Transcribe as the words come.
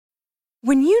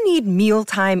When you need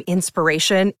mealtime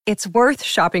inspiration, it's worth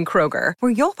shopping Kroger,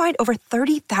 where you'll find over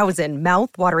 30,000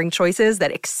 mouth-watering choices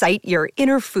that excite your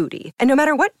inner foodie. And no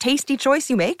matter what tasty choice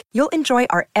you make, you'll enjoy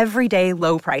our everyday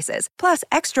low prices, plus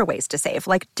extra ways to save,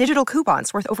 like digital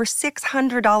coupons worth over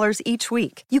 $600 each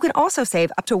week. You can also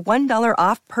save up to $1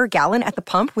 off per gallon at the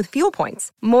pump with fuel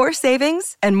points. More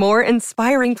savings and more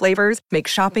inspiring flavors make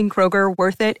shopping Kroger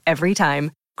worth it every time.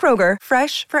 Kroger,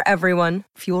 fresh for everyone.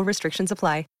 Fuel restrictions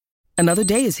apply. Another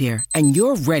day is here, and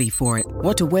you're ready for it.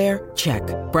 What to wear? Check.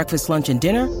 Breakfast, lunch, and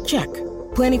dinner? Check.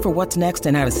 Planning for what's next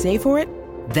and how to save for it?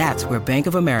 That's where Bank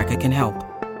of America can help.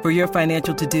 For your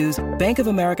financial to-dos, Bank of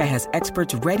America has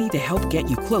experts ready to help get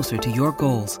you closer to your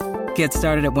goals. Get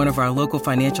started at one of our local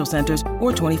financial centers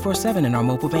or 24/7 in our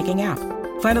mobile banking app.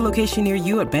 Find a location near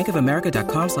you at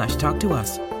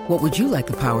bankofamerica.com/talktous. What would you like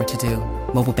the power to do?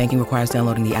 Mobile banking requires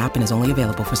downloading the app and is only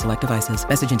available for select devices.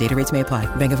 Message and data rates may apply.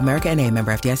 Bank of America N.A.,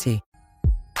 member FDIC.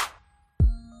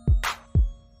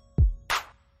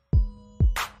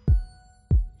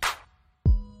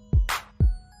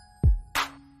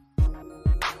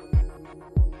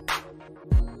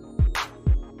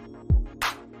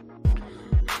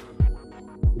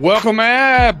 Welcome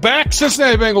back,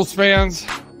 Cincinnati Bengals fans,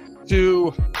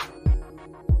 to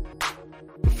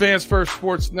the Fans First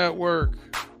Sports Network.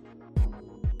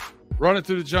 Running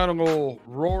through the jungle,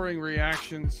 roaring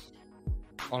reactions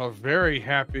on a very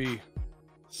happy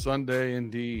Sunday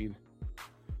indeed.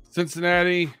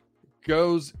 Cincinnati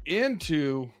goes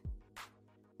into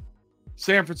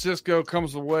San Francisco,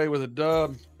 comes away with a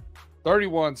dub,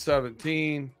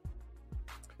 31-17.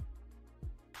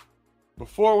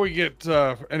 Before we get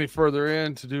any further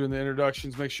into doing the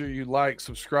introductions, make sure you like,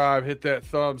 subscribe, hit that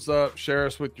thumbs up, share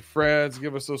us with your friends,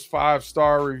 give us those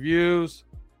 5-star reviews.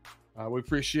 We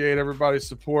appreciate everybody's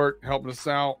support, helping us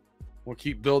out. We'll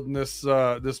keep building this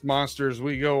monster as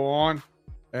we go on,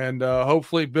 and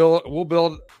hopefully we'll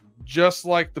build just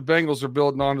like the Bengals are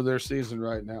building onto their season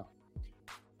right now.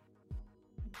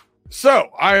 So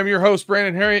I am your host,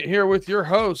 Brandon Harriet, here with your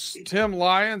hosts, Tim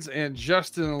Lyons and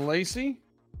Justin Lacey.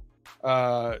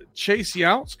 Chase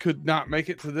Younts could not make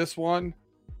it to this one,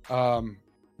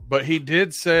 but he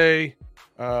did say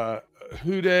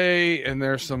Houday, and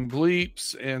there's some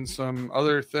bleeps and some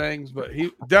other things, but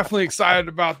he definitely excited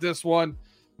about this one.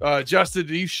 Justin,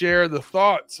 do you share the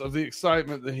thoughts of the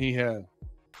excitement that he had?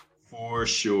 For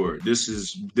sure.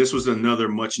 This was another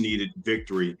much needed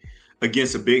victory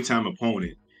against a big time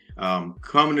opponent.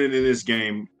 Coming into this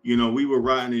game, we were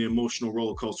riding the emotional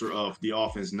roller coaster of the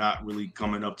offense not really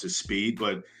coming up to speed,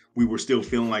 but we were still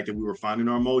feeling like that we were finding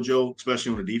our mojo,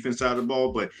 especially on the defense side of the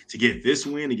ball. But to get this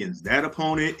win against that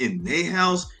opponent in their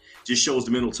house just shows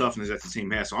the mental toughness that the team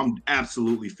has. So I'm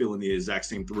absolutely feeling the exact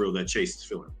same thrill that Chase is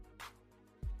feeling.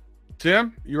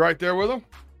 Tim, you right there with him?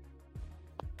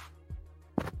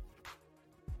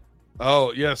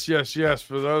 Oh, yes.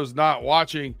 For those not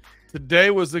watching,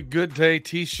 today was a good day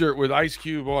t-shirt with Ice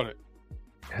Cube on it.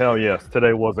 Hell yes.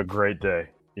 Today was a great day.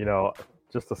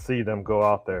 Just to see them go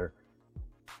out there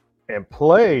and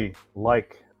play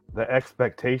like the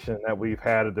expectation that we've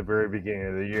had at the very beginning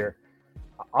of the year.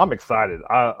 I'm excited.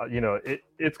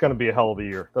 It's going to be a hell of a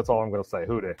year. That's all I'm going to say.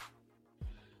 Houday.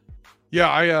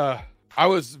 Yeah, I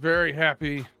was very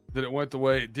happy that it went the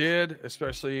way it did,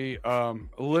 especially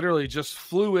literally just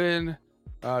flew in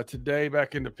today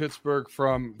back into Pittsburgh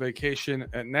from vacation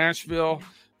at Nashville.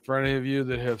 For any of you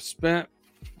that have spent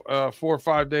 4 or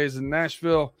 5 days in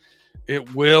Nashville,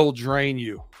 it will drain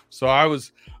you. So I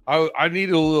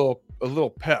needed a little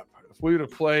pep. If we would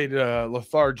have played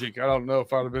lethargic, I don't know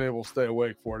if I'd have been able to stay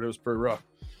awake for it. It was pretty rough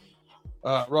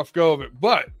go of it.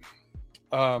 But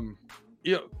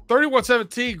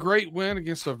 31-17, great win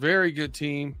against a very good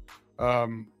team.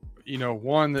 One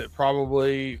that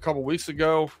probably a couple weeks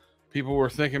ago people were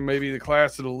thinking maybe the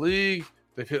class of the league.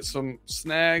 They've hit some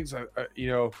snags,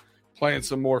 playing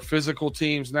some more physical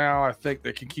teams now. I think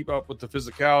they can keep up with the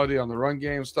physicality on the run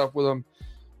game stuff with them.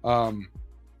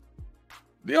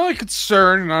 The only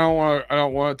concern, and I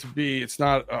don't want it to be, it's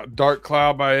not a dark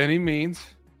cloud by any means,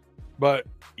 but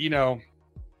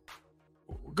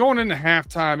going into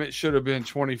halftime, it should have been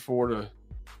 24-10,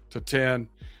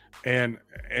 and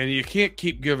you can't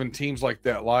keep giving teams like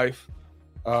that life.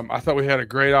 I thought we had a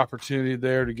great opportunity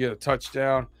there to get a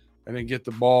touchdown and then get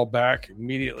the ball back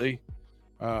immediately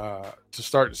to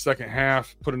start the second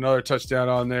half, put another touchdown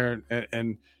on there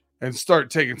and start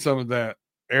taking some of that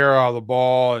air out of the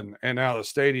ball and out of the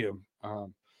stadium.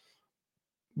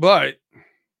 But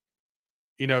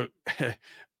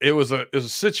it was a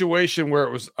situation where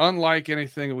it was unlike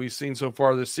anything that we've seen so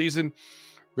far this season,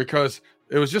 because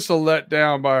it was just a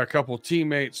letdown by a couple of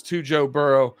teammates to Joe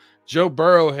Burrow. Joe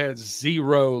Burrow had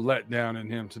zero letdown in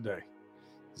him today.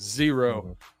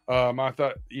 Zero. I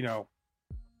thought,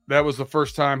 that was the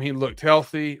first time he looked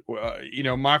healthy.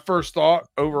 My first thought,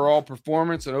 overall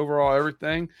performance and overall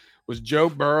everything, was Joe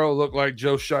Burrow looked like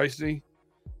Joe Shiesty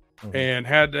and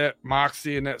had that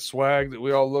moxie and that swag that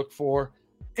we all look for.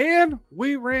 And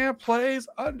we ran plays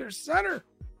under center.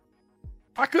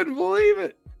 I couldn't believe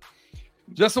it.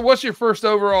 Justin, what's your first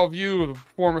overall view of the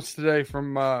performance today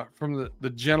from the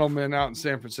gentleman out in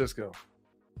San Francisco?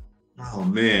 Oh,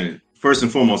 man. First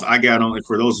and foremost, I got on,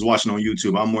 for those watching on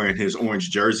YouTube, I'm wearing his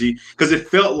orange jersey because it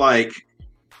felt like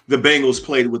the Bengals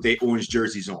played with their orange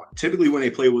jerseys on. Typically, when they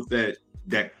play with that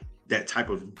type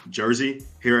of jersey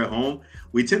here at home,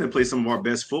 we tend to play some of our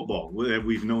best football that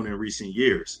we've known in recent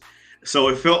years. So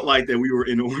it felt like that we were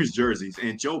in orange jerseys.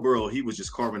 And Joe Burrow, he was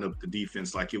just carving up the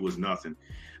defense like it was nothing.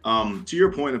 To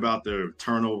your point about the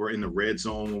turnover in the red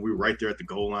zone when we were right there at the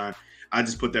goal line, I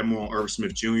just put that more on Irv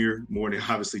Smith Jr. more than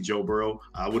obviously Joe Burrow.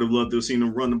 I would have loved to have seen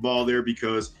them run the ball there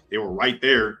because they were right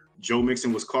there. Joe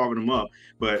Mixon was carving them up.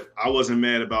 But I wasn't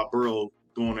mad about Burrow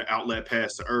throwing an outlet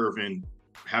pass to Irv and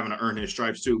having to earn his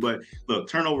stripes too. But look,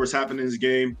 turnovers happen in this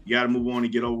game. You got to move on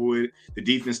and get over with it. The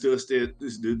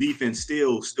defense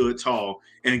still stood tall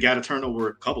and got to turn over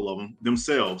a couple of them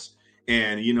themselves.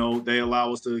 And, they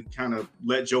allow us to kind of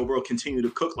let Joe Burrow continue to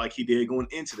cook like he did going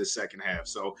into the second half.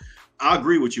 So I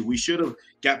agree with you. We should have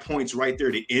got points right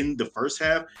there to end the first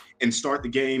half and start the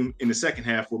game in the second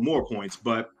half with more points.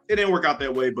 But it didn't work out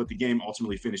that way. But the game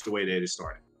ultimately finished the way that it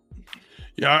started.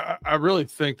 Yeah, I really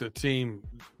think the team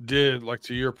did, like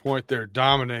to your point there,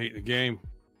 dominate the game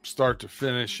start to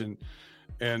finish. And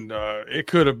it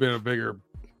could have been a bigger,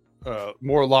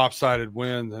 more lopsided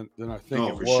win than I think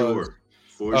it was.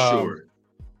 For sure.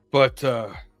 But,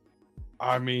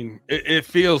 it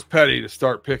feels petty to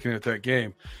start picking at that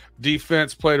game.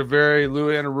 Defense played a very Lou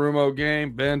Anarumo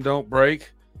game. Bend, don't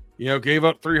break. Gave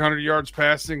up 300 yards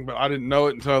passing, but I didn't know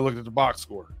it until I looked at the box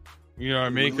score. You know what I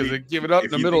mean? Because they give it up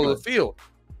in the middle of the field.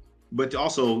 But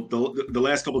also, the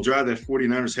last couple of drives that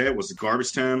 49ers had was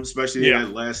garbage time, especially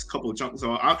that last couple of chunks.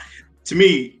 So, to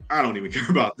me, I don't even care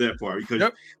about that part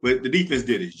because but the defense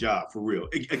did its job for real.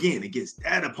 Again, against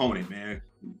that opponent, man,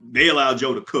 they allowed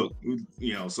Joe to cook,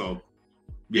 so.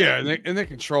 Yeah, and they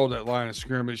controlled that line of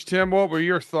scrimmage. Tim, what were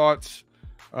your thoughts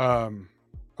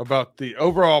about the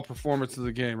overall performance of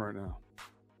the game right now?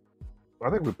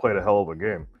 I think we played a hell of a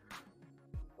game.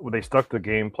 When they stuck to the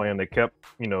game plan, they kept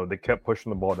pushing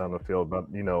the ball down the field. But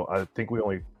I think we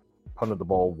only punted the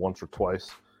ball once or twice,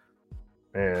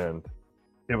 and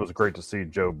it was great to see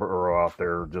Joe Burrow out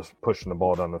there just pushing the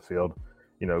ball down the field.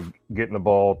 Getting the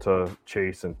ball to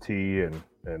Chase and T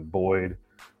and Boyd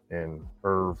and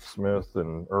Irv Smith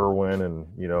and Irwin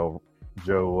and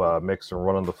Joe Mixon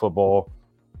running the football.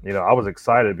 I was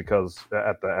excited because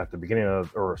at the beginning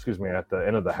of, or excuse me, at the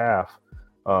end of the half,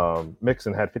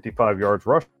 Mixon had 55 yards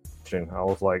rushing. I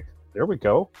was like, there we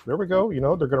go. They're going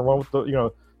to run with the,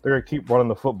 they're going to keep running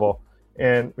the football.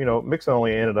 And, Mixon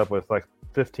only ended up with like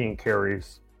 15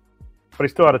 carries, but he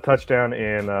still had a touchdown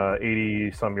and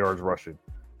 80 some yards rushing.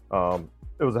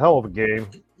 It was a hell of a game.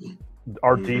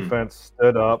 Our defense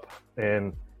stood up,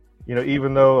 and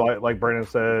even though, like Brandon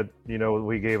said,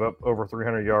 we gave up over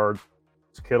 300 yards.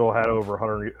 Kittle had over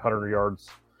 100 yards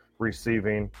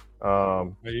receiving.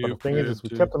 But the thing is we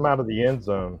kept them out of the end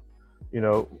zone.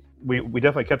 We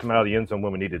definitely kept them out of the end zone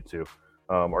when we needed to.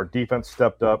 Our defense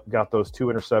stepped up, got those 2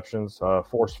 interceptions,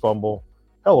 forced fumble.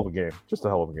 Hell of a game, just a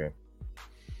hell of a game.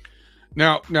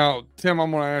 Now, Tim,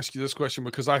 I'm going to ask you this question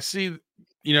because I see,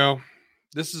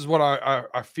 this is what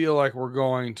I feel like we're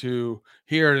going to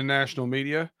hear in the national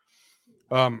media.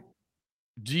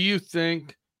 Do you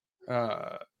think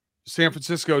San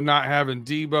Francisco not having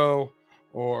Debo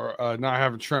or not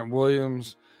having Trent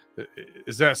Williams,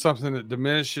 is that something that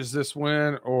diminishes this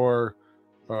win, or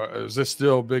is this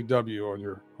still a big W on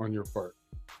your part?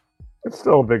 It's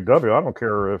still a big W. I don't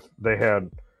care if they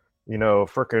had,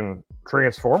 freaking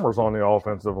Transformers on the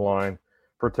offensive line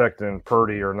protecting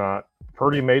Purdy or not.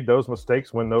 Purdy made those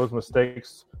mistakes when those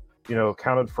mistakes,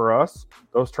 counted for us.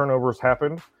 Those turnovers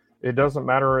happened. It doesn't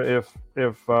matter if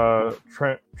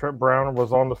Trent Brown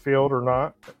was on the field or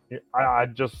not.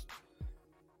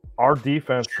 Our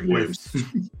defense is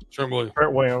Trent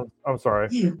Williams. I'm sorry.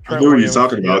 I knew what you're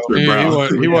talking about. Trent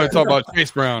Brown. He wanted to talk about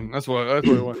Chase Brown. That's what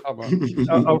he wanted to talk about.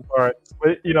 I'm sorry,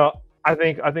 but I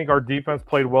think our defense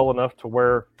played well enough to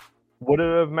where would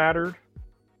it have mattered?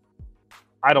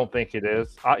 I don't think it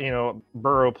is.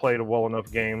 Burrow played a well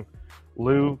enough game.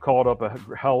 Lou called up a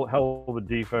hell of a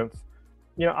defense.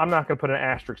 I'm not going to put an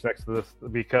asterisk next to this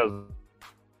because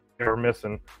they're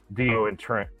missing Dio and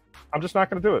Trent. I'm just not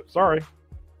going to do it. Sorry.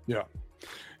 Yeah.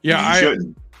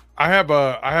 I have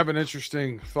an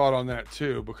interesting thought on that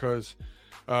too, because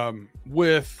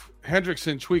with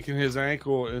Hendrickson tweaking his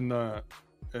ankle in the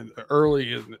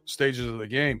early stages of the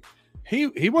game,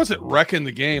 he wasn't wrecking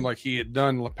the game like he had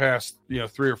done the past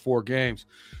 3 or 4 games,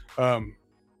 but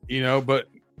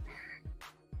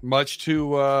much to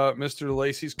Mr.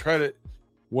 Lacey's credit,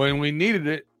 when we needed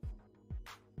it,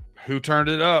 who turned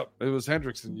it up? It was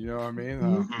Hendrickson. You know what I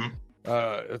mean?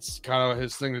 It's kind of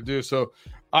his thing to do. So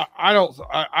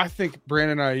I think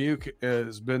Brandon Ayuk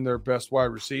has been their best wide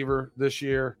receiver this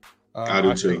year. I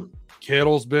do too.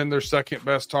 Kittle's been their second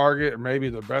best target, or maybe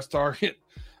the best target.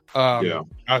 I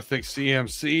think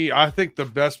CMC. I think the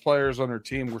best players on their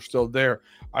team were still there.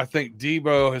 I think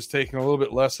Debo has taken a little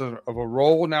bit less of a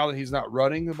role now that he's not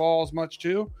running the ball as much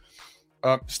too.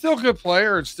 Still a good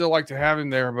player and still like to have him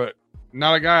there, but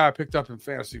not a guy I picked up in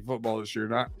fantasy football this year.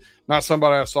 Not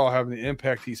somebody I saw having the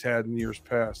impact he's had in years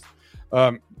past.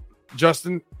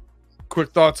 Justin,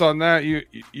 quick thoughts on that?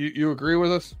 You agree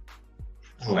with us?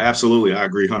 Oh, absolutely. I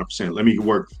agree 100%. Let me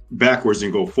work backwards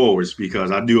and go forwards,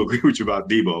 because I do agree with you about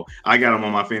Debo. I got him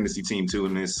on my fantasy team too,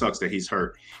 and it sucks that he's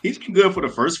hurt. He's been good for the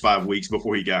first 5 weeks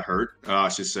before he got hurt, I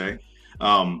should say.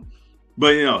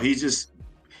 But, here's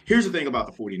the thing about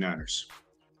the 49ers.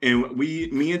 And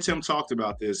me and Tim talked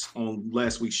about this on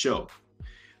last week's show.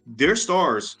 Their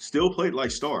stars still played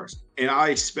like stars, and I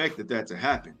expected that to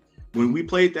happen. When we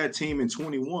played that team in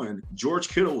 21, George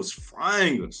Kittle was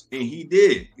frying us, and he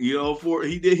did.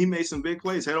 He made some big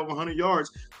plays, had over 100 yards.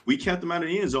 We kept him out of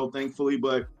the end zone, thankfully,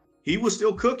 but he was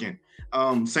still cooking.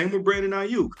 Same with Brandon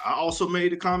Ayuk. I also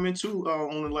made a comment too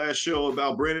on the last show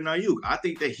about Brandon Ayuk. I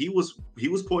think that he was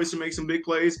poised to make some big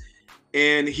plays,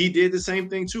 and he did the same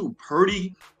thing too.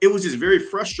 Purdy, it was just very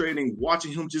frustrating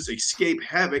watching him just escape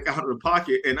havoc out of the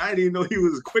pocket, and I didn't know he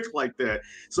was quick like that.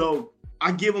 So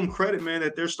I give them credit, man,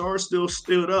 that their stars still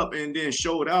stood up and then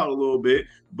showed out a little bit,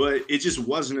 but it just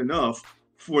wasn't enough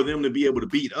for them to be able to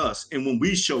beat us. And when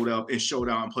we showed up and showed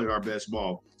out and played our best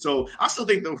ball. So I still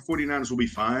think the 49ers will be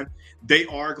fine. They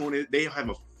have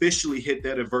officially hit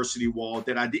that adversity wall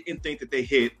that I didn't think that they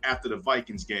hit after the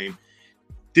Vikings game.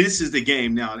 This is the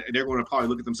game now. They're going to probably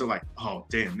look at themselves like, oh,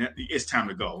 damn, it's time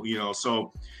to go.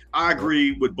 So I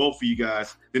agree with both of you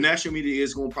guys. The national media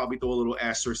is going to probably throw a little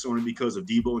asterisk on it because of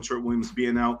Debo and Trent Williams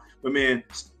being out. But, man,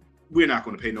 we're not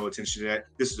going to pay no attention to that.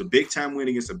 This is a big-time win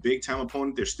against a big-time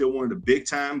opponent. They're still one of the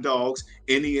big-time dogs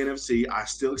in the NFC. I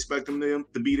still expect them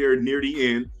to be there near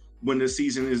the end when the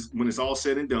season when it's all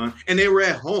said and done. And they were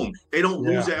at home. They don't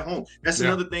lose at home. That's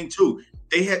another thing, too.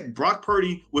 Brock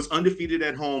Purdy was undefeated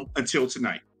at home until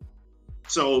tonight.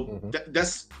 So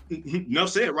that's enough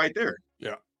said right there.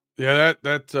 Yeah. Yeah.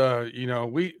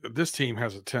 This team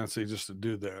has a tendency just to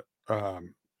do that.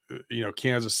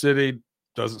 Kansas City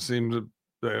doesn't seem to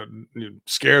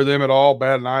scare them at all,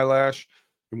 bat an eyelash.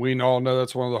 And we all know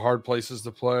that's one of the hard places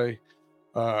to play.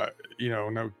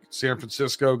 San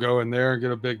Francisco, go in there and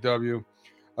get a big W.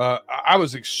 I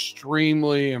was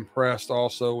extremely impressed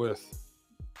also with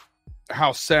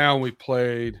how sound we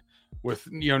played, with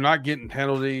not getting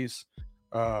penalties,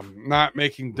 not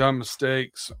making dumb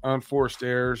mistakes, unforced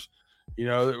errors.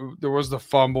 There was the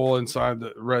fumble inside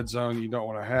the red zone you don't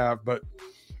want to have, but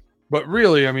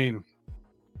really,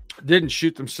 didn't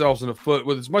shoot themselves in the foot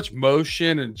with as much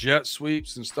motion and jet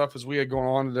sweeps and stuff as we had going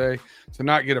on today. To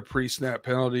not get a pre-snap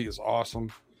penalty is awesome.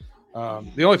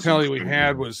 The only penalty we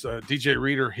had was DJ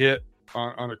Reader hit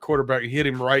on a quarterback. He hit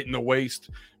him right in the waist.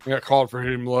 We got called for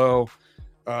hitting him low.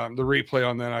 The replay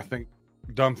on that, I think,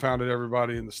 dumbfounded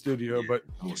everybody in the studio. But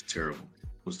that was terrible.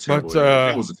 But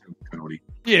that was a terrible penalty.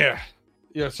 Yeah.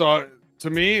 So to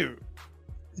me,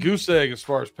 goose egg as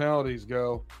far as penalties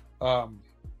go.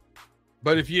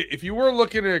 But if you were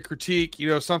looking at a critique,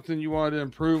 something you wanted to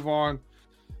improve on,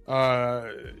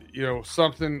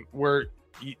 something where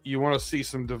you want to see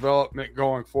some development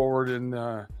going forward in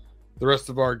the rest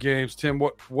of our games, Tim,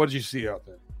 what did you see out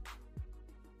there?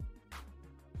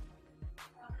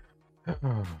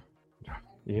 I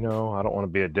don't want to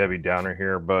be a Debbie Downer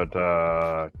here, but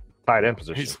tight end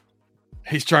position.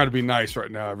 He's trying to be nice right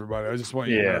now, everybody. I just want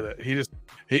you to know that he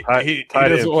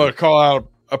doesn't want to call out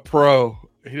a pro.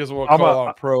 He doesn't want to call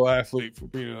out a pro athlete for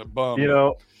being a bum.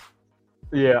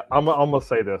 I'm gonna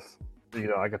say this.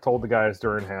 Like I told the guys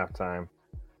during halftime,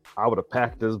 I would have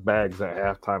packed his bags at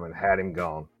halftime and had him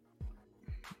gone.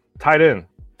 Tight end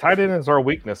is our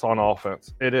weakness on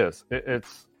offense. It is.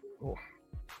 It's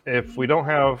if we don't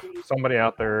have somebody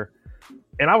out there,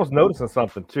 and I was noticing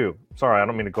something too. Sorry, I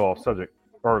don't mean to go off subject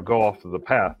or go off the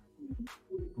path,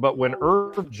 but when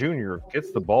Irv Jr.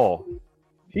 gets the ball,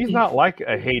 He's not like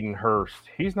a Hayden Hurst.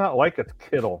 He's not like a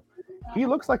Kittle. He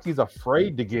looks like he's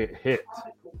afraid to get hit.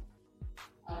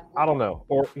 I don't know.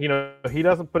 Or, he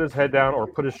doesn't put his head down or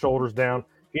put his shoulders down.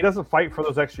 He doesn't fight for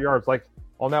those extra yards. Like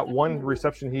on that one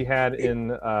reception he had in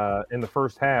the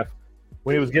first half,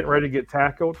 when he was getting ready to get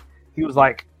tackled, he was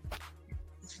like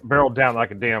barreled down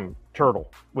like a damn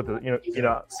turtle with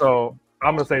the, So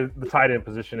I'm going to say the tight end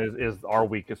position is our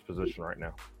weakest position right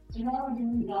now.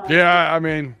 Yeah, I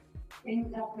mean,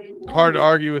 hard to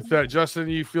argue with that. Justin,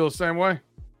 you feel the same way?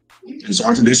 It's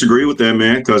hard to disagree with that,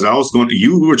 man, because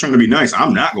you were trying to be nice.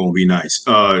 I'm not going to be nice.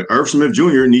 Irv Smith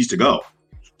Jr. needs to go.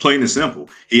 Plain and simple.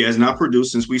 He has not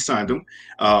produced since we signed him.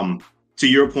 To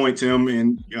your point, Tim,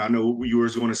 and I know you were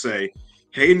going to say,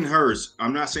 Hayden Hurst,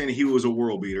 I'm not saying he was a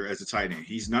world beater as a tight end.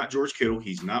 He's not George Kittle.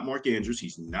 He's not Mark Andrews.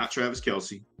 He's not Travis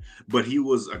Kelce. But he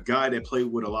was a guy that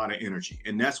played with a lot of energy,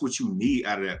 and that's what you need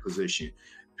out of that position.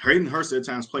 Hayden Hurst at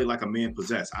times played like a man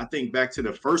possessed. I think back to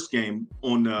the first game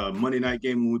on the Monday night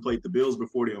game when we played the Bills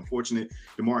before the unfortunate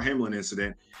DeMar Hamlin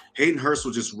incident. Hayden Hurst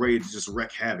was just ready to just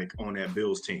wreak havoc on that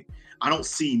Bills team. I don't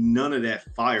see none of that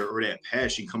fire or that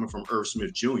passion coming from Irv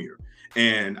Smith Jr.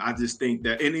 And I just think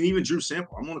that, and even Drew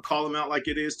Sample, I'm going to call him out like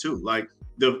it is too. Like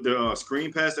the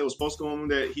screen pass that was supposed to go on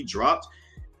that he dropped,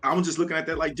 I'm just looking at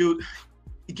that like, dude,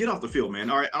 get off the field, man.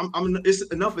 All right,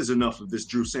 enough is enough of this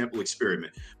Drew Sample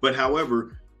experiment. But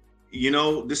however,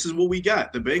 this is what we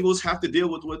got. The Bengals have to deal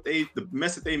with the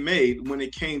mess that they made when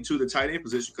it came to the tight end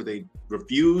position because they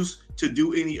refused to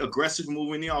do any aggressive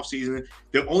move in the offseason.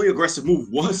 The only aggressive move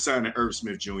was signing Irv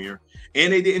Smith Jr.,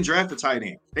 and they didn't draft a tight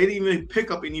end. They didn't even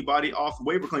pick up anybody off the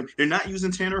waiver claim. They're not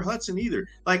using Tanner Hudson either.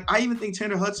 Like, I even think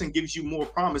Tanner Hudson gives you more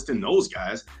promise than those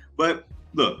guys. But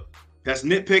look, that's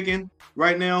nitpicking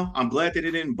right now. I'm glad that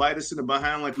it didn't bite us in the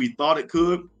behind like we thought it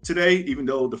could today, even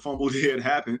though the fumble did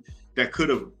happen. That could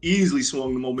have easily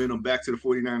swung the momentum back to the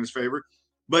 49ers' favor.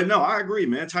 But no, I agree,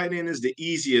 man. Tight end is the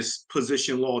easiest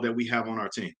position law that we have on our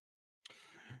team.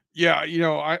 Yeah,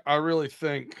 I really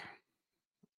think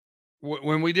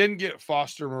when we didn't get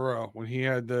Foster Moreau, when he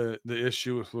had the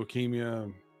issue with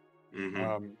leukemia,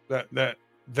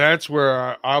 that's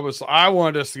where I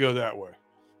wanted us to go that way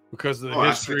because of the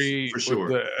history with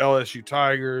the LSU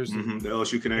Tigers, the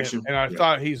LSU connection. And I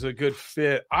thought he's a good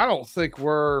fit. I don't think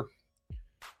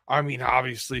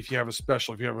obviously, if you have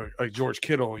a George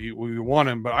Kittle, we want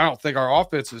him, but I don't think our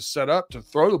offense is set up to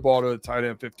throw the ball to the tight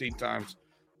end 15 times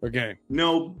a game.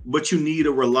 No, but you need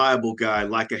a reliable guy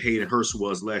like a Hayden Hurst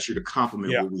was last year to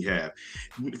complement what we have.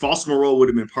 Foster Moreau would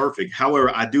have been perfect.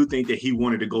 However, I do think that he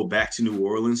wanted to go back to New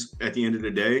Orleans at the end of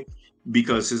the day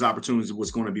because his opportunity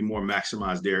was going to be more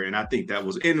maximized there. And I think it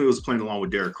was playing along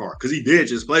with Derek Carr because he did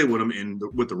just play with him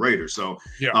with the Raiders. So,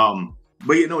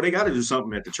 but they got to do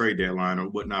something at the trade deadline or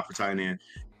whatnot for tight end.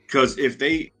 Because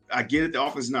I get it, the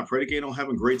offense is not predicated on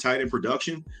having great tight end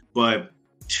production, but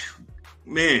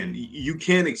man, you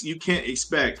can't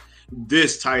expect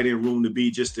this tight end room to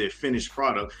be just a finished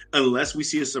product unless we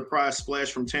see a surprise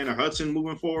splash from Tanner Hudson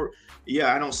moving forward.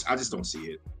 Yeah, I just don't see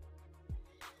it.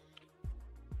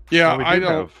 Yeah, I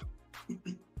don't.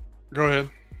 Go ahead.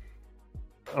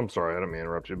 I'm sorry, I didn't mean to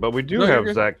interrupt you, but we do have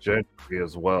Zach Gentry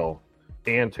as well.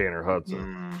 And Tanner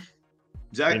Hudson.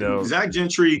 Zach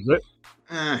Gentry.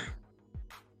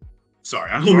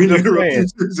 Sorry, I don't mean to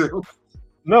interrupt you.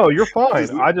 No, you're fine.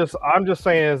 I'm just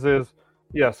saying is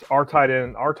yes, our tight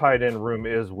end room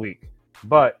is weak.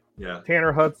 But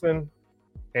Tanner Hudson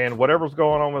and whatever's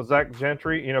going on with Zach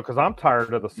Gentry, because I'm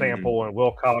tired of the Sample and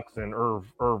Wilcox and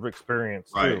Irv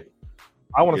experience too.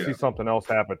 I want to see something else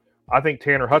happen. I think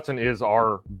Tanner Hudson is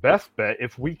our best bet.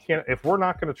 If we're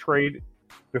not going to trade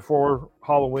before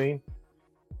Halloween,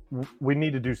 we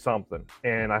need to do something,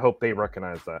 and I hope they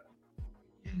recognize that.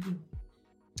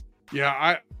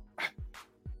 Yeah,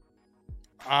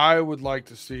 I would like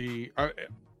to see.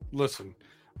 Listen,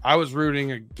 I was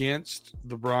rooting against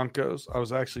the Broncos. I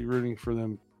was actually rooting for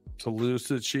them to lose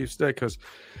to the Chiefs today because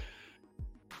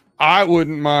I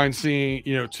wouldn't mind seeing.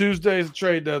 Tuesday's the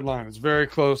trade deadline. It's very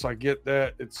close. I get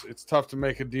that. It's tough to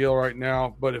make a deal right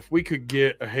now, but if we could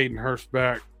get a Hayden Hurst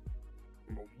back.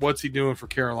 What's he doing for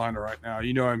Carolina right now?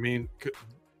 You know what I mean?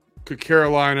 Could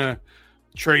Carolina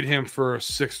trade him for a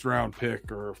 6th round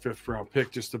pick or a 5th round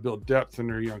pick just to build depth in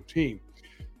their young team?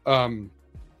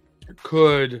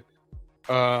 Could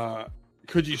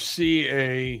you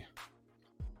see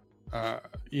another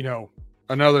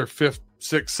 5th,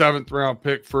 6th, 7th round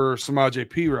pick for Samaje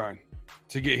Perine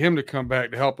to get him to come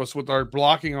back to help us with our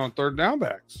blocking on third down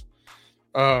backs?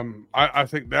 I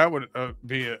think that would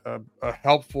be a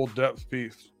helpful depth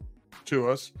piece to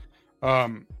us.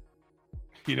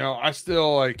 I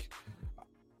still like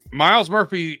Miles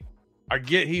Murphy. I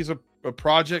get he's a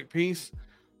project piece,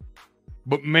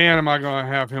 but man, am I going to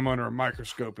have him under a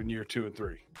microscope in year 2 and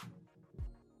 3?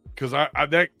 Because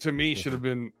that to me should have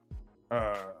been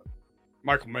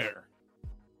Michael Mayer.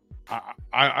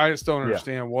 I just don't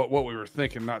understand what we were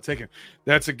thinking, not taking.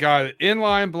 That's a guy that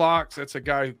inline blocks. That's a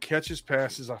guy who catches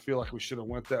passes. I feel like we should have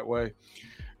went that way,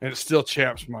 and it still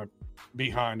chaps my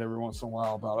behind every once in a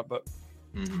while about it. But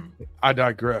I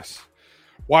digress.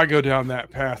 Why go down that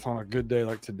path on a good day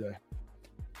like today?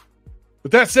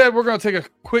 With that said, we're going to take a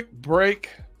quick break,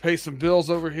 pay some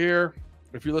bills over here.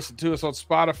 If you listen to us on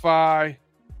Spotify,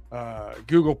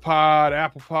 Google Pod,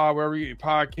 Apple Pod, wherever you get your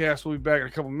podcasts, we'll be back in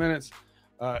a couple minutes.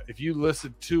 If you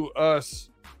listen to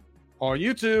us on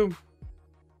YouTube,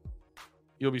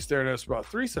 you'll be staring at us for about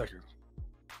 3 seconds.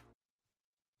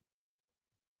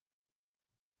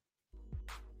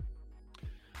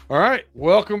 All right,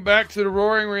 welcome back to the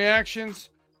Roaring Reactions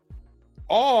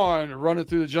on Running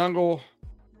Through the Jungle,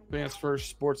 Fans First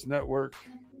Sports Network.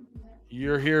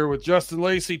 You're here with Justin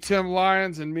Lacey, Tim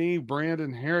Lyons, and me,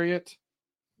 Brandon Harriet.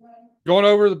 Going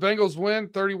over the Bengals win,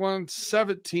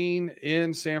 31-17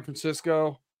 in San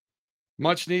Francisco.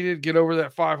 Much needed. Get over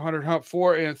that 500 hump.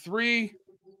 4 and 3.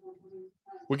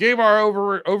 We gave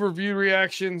our overview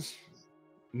reactions.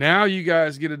 Now you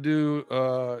guys get to do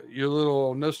your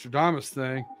little Nostradamus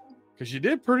thing, because you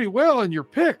did pretty well in your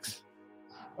picks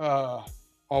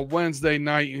on Wednesday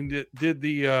night. You did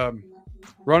the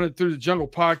Running Through the Jungle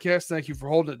podcast. Thank you for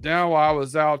holding it down while I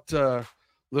was out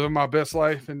living my best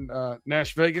life in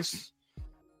Nash Vegas.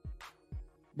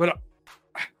 But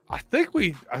I think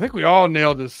we all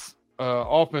nailed this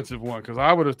offensive one, because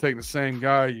I would have taken the same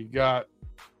guy you got.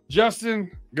 Justin,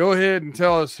 go ahead and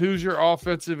tell us who's your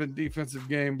offensive and defensive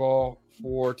game ball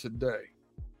for today.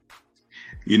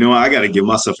 You know, I got to give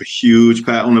myself a huge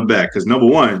pat on the back, because number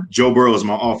one, Joe Burrow is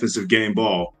my offensive game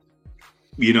ball.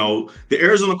 You know, the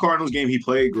Arizona Cardinals game, he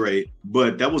played great,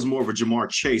 but that was more of a Jamar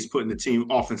Chase putting the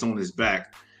team offense on his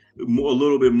back, a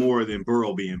little bit more than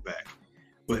Burrow being back.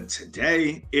 But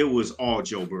today, it was all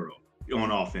Joe Burrow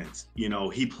on offense. You know,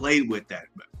 he played with that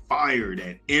fire,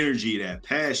 that energy, that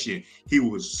passion. He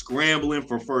was scrambling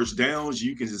for first downs.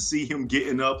 You can just see him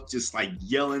getting up, just like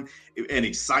yelling and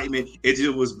excitement.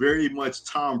 It was very much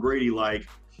Tom Brady, like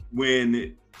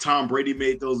when Tom Brady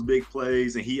made those big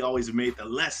plays, and he always made the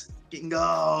let's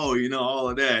go, you know, all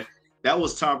of that. That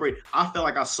was Tom Brady. I felt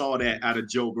like I saw that out of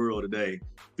Joe Burrow today.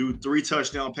 Threw 3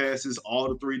 touchdown passes, all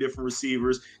the 3 different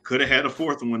receivers. Could have had a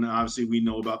 4th one. Obviously, we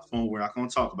know about the phone. We're not going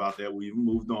to talk about that. We've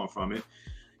moved on from it.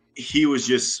 He was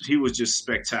just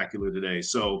spectacular today.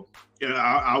 So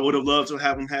I would have loved to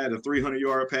have him had a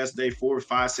 300-yard pass day, 4,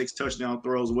 5, 6 touchdown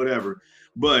throws, whatever.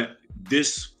 But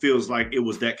this feels like it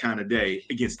was that kind of day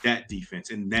against that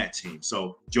defense and that team.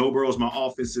 So Joe Burrow's my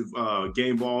offensive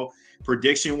game ball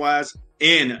prediction-wise,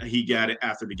 and he got it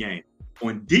after the game.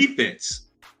 On defense,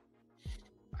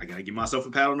 I got to give myself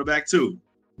a pat on the back too,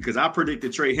 because I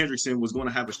predicted Trey Hendrickson was going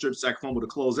to have a strip sack fumble to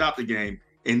close out the game,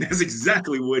 and that's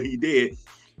exactly what he did.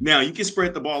 Now, you can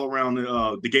spread the ball around,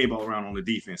 the game ball around on the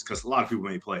defense, because a lot of people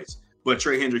made plays. But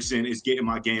Trey Hendrickson is getting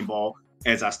my game ball,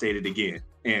 as I stated again.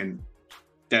 And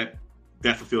that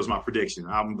fulfills my prediction.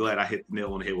 I'm glad I hit the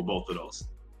nail on the head with both of those.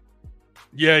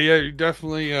 Yeah, you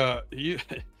definitely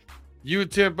you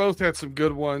and Tim both had some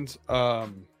good ones.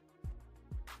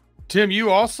 Tim,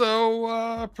 you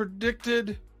also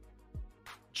predicted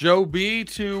Joe B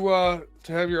to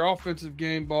have your offensive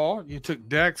game ball. You took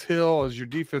Dax Hill as your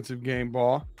defensive game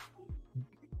ball.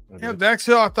 Yeah, Dax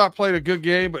Hill I thought played a good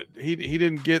game, but he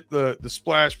didn't get the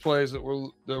splash plays that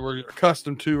we're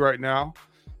accustomed to right now.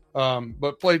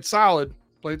 But played solid.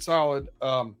 Who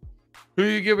are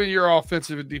you giving your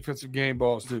offensive and defensive game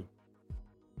balls to?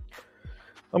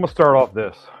 I'm going to start off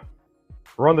this.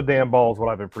 Run the damn ball is what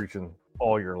I've been preaching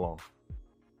all year long.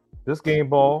 This game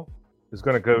ball is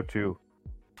going to go to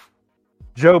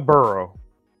Joe Burrow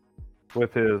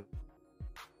with his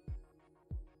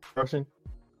rushing,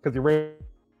 because he ran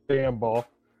the damn ball.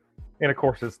 And, of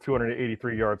course, it's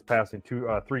 283 yards passing,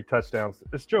 3 touchdowns.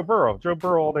 It's Joe Burrow. Joe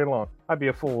Burrow all day long. I'd be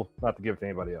a fool not to give it to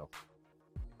anybody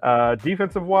else.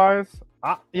 Defensive-wise,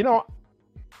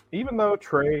 even though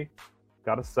Trey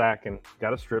got a sack and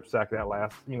got a strip sack that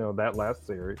last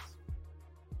series,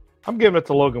 I'm giving it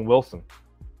to Logan Wilson.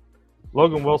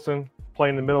 Logan Wilson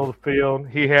playing in the middle of the field.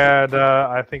 He had,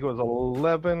 I think it was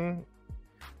 11.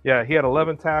 Yeah, he had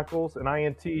 11 tackles, an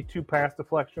INT, 2 pass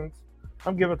deflections.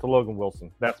 I'm giving it to Logan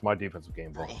Wilson. That's my defensive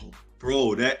game ball.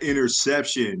 Bro, that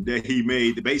interception that he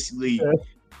made, basically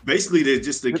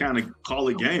just to kind of call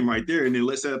it game right there. And then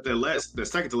let's set up the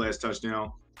second to last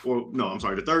touchdown. Or no, I'm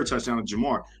sorry, the third touchdown of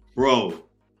Jamar. Bro,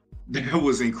 that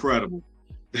was incredible.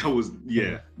 That was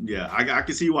yeah. I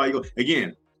can see why you go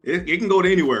again. It can go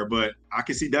to anywhere, but I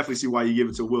can definitely see why you give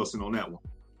it to Wilson on that one.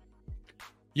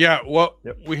 Yeah, well,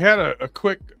 we had a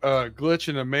quick glitch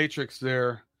in the matrix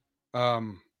there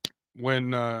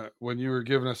when you were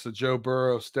giving us the Joe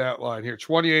Burrow stat line here.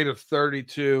 28 of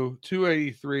 32,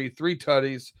 283, 3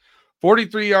 tutties,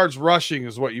 43 yards rushing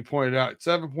is what you pointed out.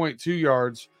 7.2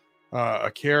 yards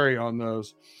a carry on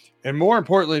those. And more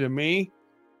importantly to me,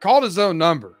 called his own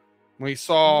number. When he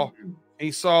saw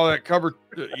that cover,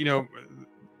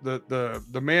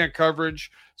 the man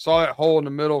coverage, saw that hole in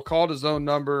the middle, called his own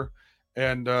number,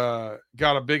 and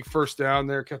got a big first down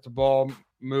there, kept the ball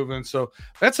moving. So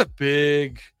that's a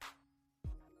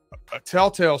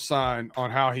telltale sign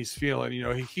on how he's feeling.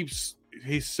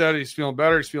 He said he's feeling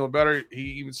better. He's feeling better. He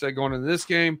even said going into this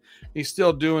game, he's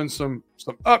still doing some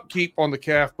upkeep on the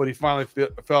calf, but he finally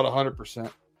felt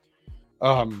 100%.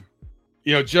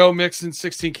 Joe Mixon,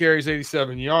 16 carries,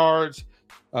 87 yards,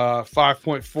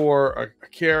 5.4 a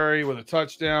carry with a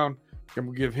touchdown. And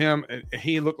we'll give him.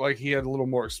 He looked like he had a little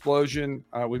more explosion.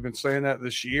 We've been saying that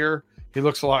this year. He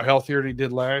looks a lot healthier than he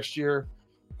did last year.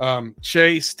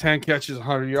 Chase, 10 catches,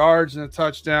 100 yards and a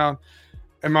touchdown.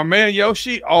 And my man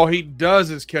Yoshi, all he does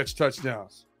is catch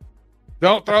touchdowns.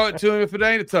 Don't throw it to him if it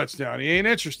ain't a touchdown. He ain't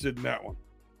interested in that one.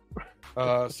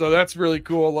 So that's really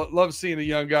cool. Love seeing a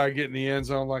young guy get in the end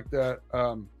zone like that.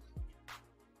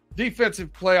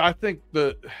 Defensive play, I thought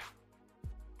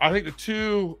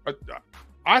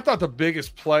the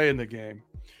biggest play in the game,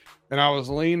 and I was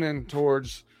leaning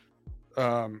towards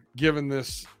giving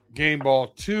this game ball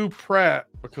to Pratt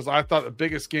because I thought the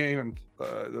biggest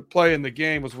the play in the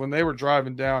game was when they were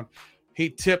driving down. He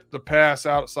tipped the pass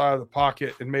outside of the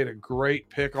pocket and made a great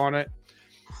pick on it.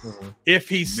 Mm-hmm. If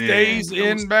he stays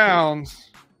in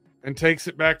bounds and takes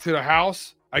it back to the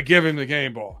house, I give him the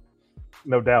game ball.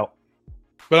 No doubt.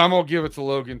 But I'm going to give it to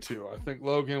Logan, too. I think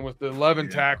Logan with the 11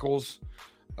 tackles,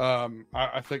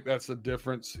 I think that's the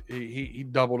difference. He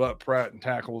doubled up Pratt in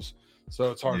tackles,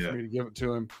 so it's hard for me to give it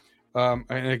to him.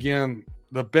 And, again,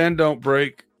 the bend don't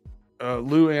break.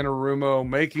 Lou Anarumo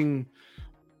making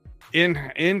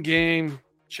in-game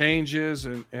changes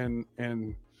and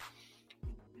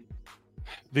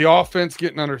the offense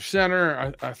getting under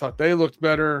center. I thought they looked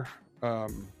better,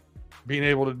 being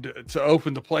able to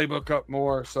open the playbook up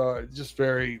more. So just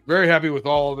very, very happy with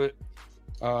all of it.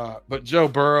 But Joe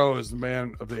Burrow is the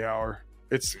man of the hour.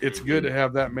 It's good to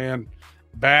have that man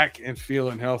back and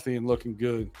feeling healthy and looking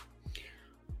good.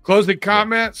 Closing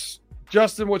comments,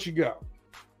 Justin, what you got?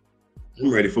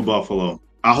 I'm ready for Buffalo.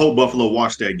 I hope Buffalo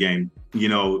watched that game. For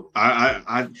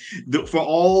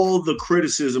all the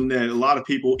criticism that a lot of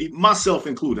people, myself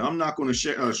included, I'm not going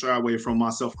to shy away from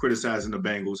myself criticizing the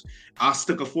Bengals. I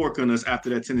stuck a fork in us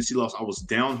after that Tennessee loss. I was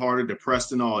downhearted,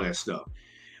 depressed, and all that stuff.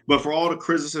 But for all the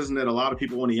criticism that a lot of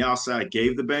people on the outside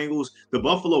gave the Bengals, the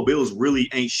Buffalo Bills really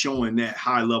ain't showing that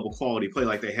high-level quality play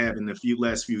like they have in the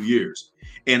last few years.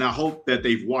 And I hope that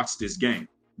they've watched this game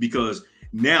because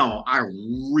now I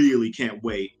really can't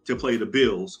wait to play the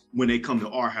Bills when they come to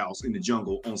our house in the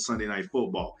jungle on Sunday Night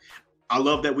Football. I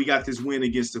love that we got this win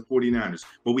against the 49ers,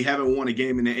 but we haven't won a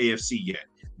game in the AFC yet.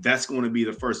 That's going to be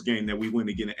the first game that we win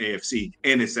against the AFC,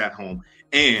 and it's at home.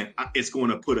 And it's going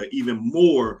to put even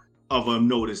more of a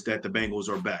notice that the Bengals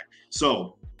are back.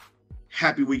 So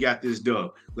happy we got this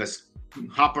dub. Let's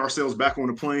hop ourselves back on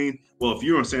the plane. Well, if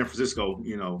you're in San Francisco,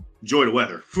 enjoy the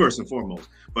weather first and foremost.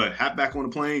 But hop back on the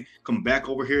plane, come back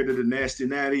over here to the Nasty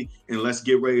Natty, and let's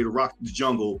get ready to rock the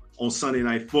jungle on Sunday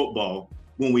Night Football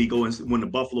when the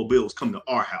Buffalo Bills come to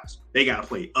our house. They got to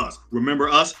play us. Remember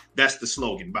us? That's the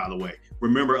slogan, by the way.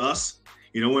 Remember us?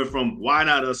 Went from why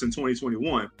not us in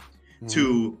 2021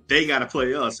 to they got to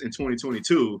play us in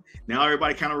 2022. Now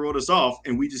everybody kind of wrote us off,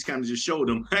 and we just kind of showed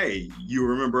them, hey, you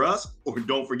remember us or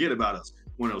don't forget about us.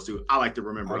 One of those two. I like to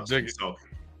remember us. So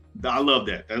I love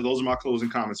that. Those are my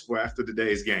closing comments for after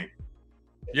today's game.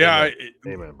 Yeah.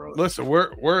 Amen, brother. Listen,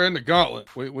 we're in the gauntlet.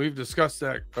 We've discussed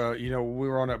that. We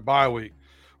were on that bye week.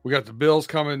 We got the Bills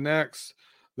coming next.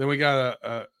 Then we got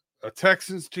a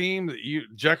Texans team that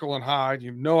Jekyll and Hyde.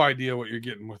 You have no idea what you're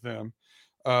getting with them.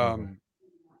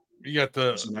 You got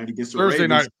the Thursday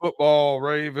Night Football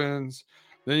Ravens.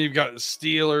 Then you've got the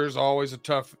Steelers, always a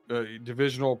tough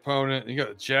divisional opponent. And you got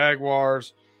the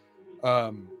Jaguars.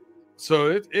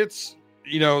 So it's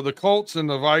the Colts and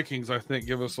the Vikings, I think,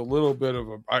 give us a little bit of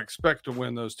I expect to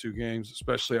win those two games,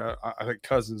 especially I think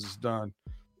Cousins is done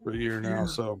for the year now.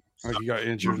 So I think he got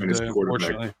injured today,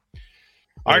 unfortunately.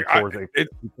 He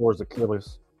tore his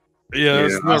Achilles. Yeah,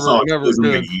 it's never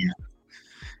good.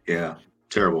 Yeah,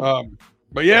 terrible.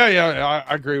 But yeah,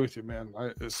 I agree with you, man.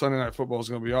 Sunday Night Football is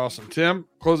going to be awesome. Tim,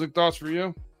 closing thoughts for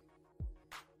you?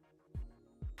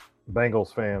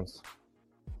 Bengals fans,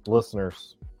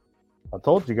 listeners, I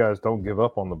told you guys don't give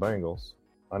up on the Bengals.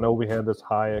 I know we had this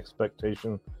high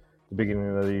expectation at the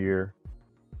beginning of the year,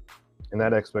 and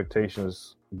that expectation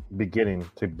is beginning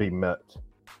to be met.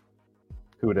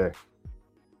 Who dey?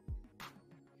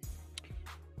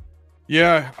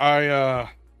 Yeah,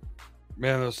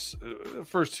 man, those the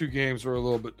first two games were a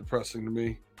little bit depressing to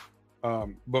me.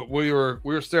 But we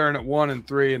were staring at 1 and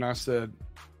 3, and I said,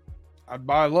 I'd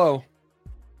buy low.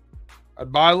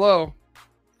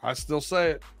 I still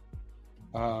say it.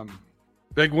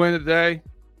 Big win today.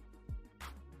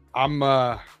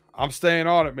 I'm staying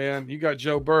on it, man. You got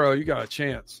Joe Burrow, you got a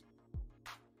chance.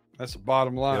 That's the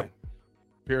bottom line. Yep.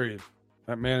 Period.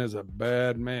 That man is a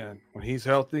bad man. When he's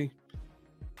healthy,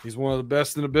 he's one of the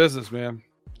best in the business, man.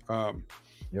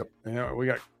 Yep. You know, we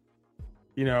got,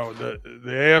 you know, the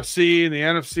AFC and the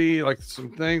NFC, like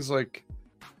some things like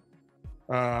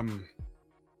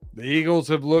the Eagles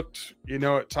have looked, you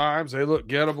know, at times they look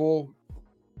gettable.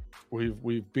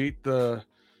 We've beat the,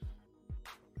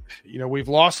 you know, we've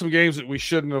lost some games that we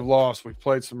shouldn't have lost. We've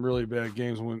played some really bad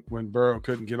games when Burrow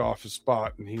couldn't get off his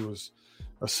spot and he was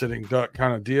a sitting duck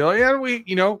kind of deal. Yeah, we,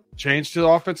 you know, changed to the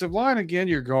offensive line again.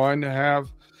 You're going to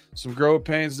have some growth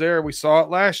pains there. We saw it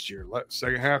last year.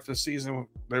 Second half of the season,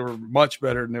 they were much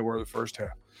better than they were the first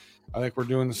half. I think we're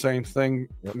doing the same thing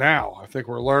now. I think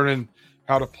we're learning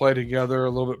how to play together a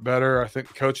little bit better. I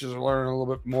think coaches are learning a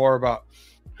little bit more about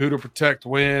who to protect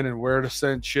when and where to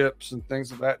send chips and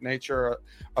things of that nature.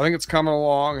 I think it's coming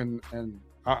along, and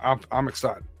I'm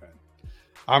excited, man.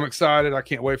 I'm excited. I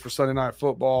can't wait for Sunday Night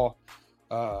Football.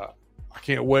 I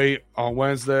can't wait on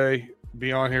Wednesday to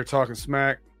be on here talking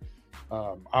smack.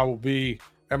 I will be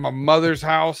at my mother's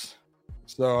house,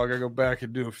 so I gotta go back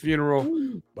and do a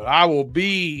funeral. But I'll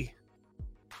be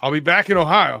back in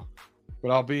Ohio,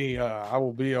 but I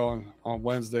will be on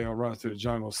Wednesday on Run Through the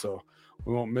Jungle, so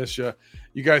we won't miss you.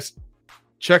 You guys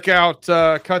check out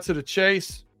Cut to the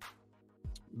Chase,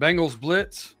 Bengals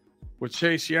Blitz with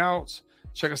Chase Youts.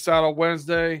 Check us out on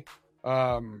Wednesday.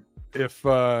 If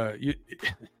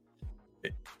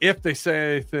they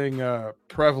say anything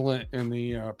prevalent in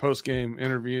the post-game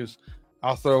interviews,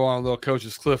 I'll throw on a little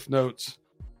Coach's Cliff Notes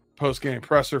post-game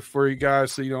presser for you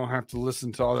guys so you don't have to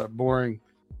listen to all that boring,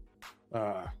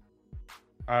 I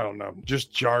don't know,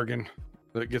 just jargon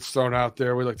that gets thrown out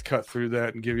there. We like to cut through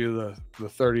that and give you the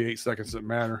 38 seconds that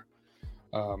matter.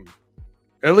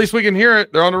 At least we can hear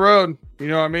it. They're on the road. You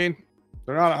know what I mean?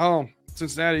 They're not at home.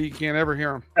 Cincinnati, you can't ever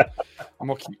hear them. I'm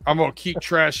gonna keep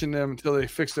trashing them until they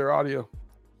fix their audio.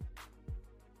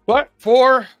 But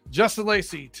for Justin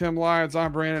Lacey, Tim Lyons,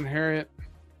 I'm Brandon Harriet.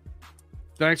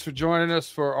 Thanks for joining us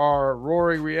for our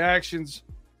roaring reactions.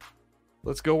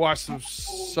 Let's go watch some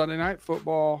Sunday Night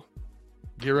Football.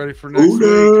 Get ready for next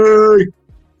week.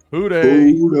 Hoo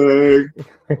day.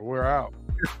 We're out.